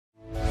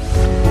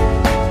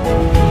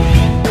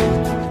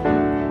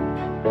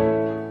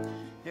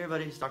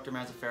it's Dr.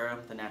 Mazzaferro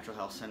at the Natural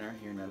Health Center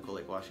here in Medical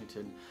Lake,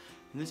 Washington.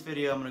 In this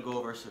video, I'm going to go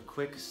over a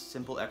quick,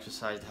 simple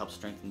exercise to help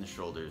strengthen the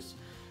shoulders.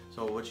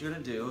 So what you're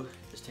going to do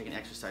is take an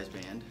exercise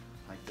band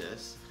like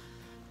this,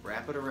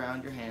 wrap it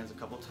around your hands a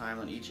couple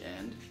times on each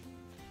end.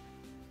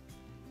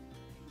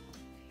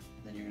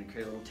 Then you're going to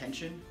create a little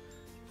tension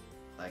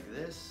like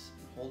this,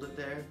 hold it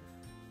there,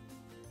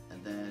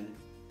 and then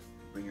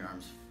bring your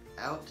arms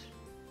out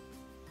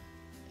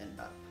and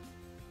up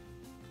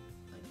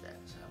like that.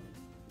 So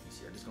you can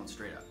see I'm just going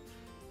straight up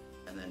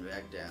and then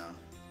back down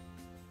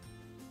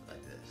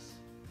like this.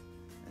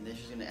 And this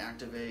is going to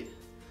activate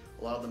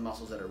a lot of the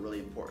muscles that are really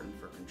important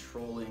for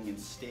controlling and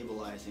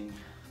stabilizing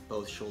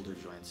both shoulder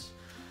joints.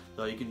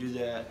 So you can do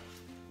that,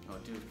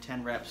 do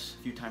 10 reps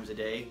a few times a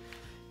day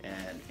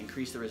and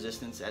increase the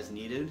resistance as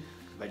needed.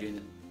 By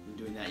doing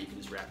that, you can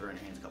just wrap it around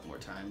your hands a couple more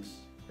times,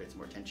 create some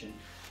more tension,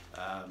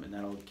 and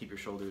that'll keep your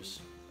shoulders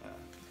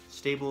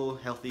stable,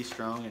 healthy,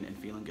 strong, and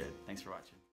feeling good. Thanks for watching.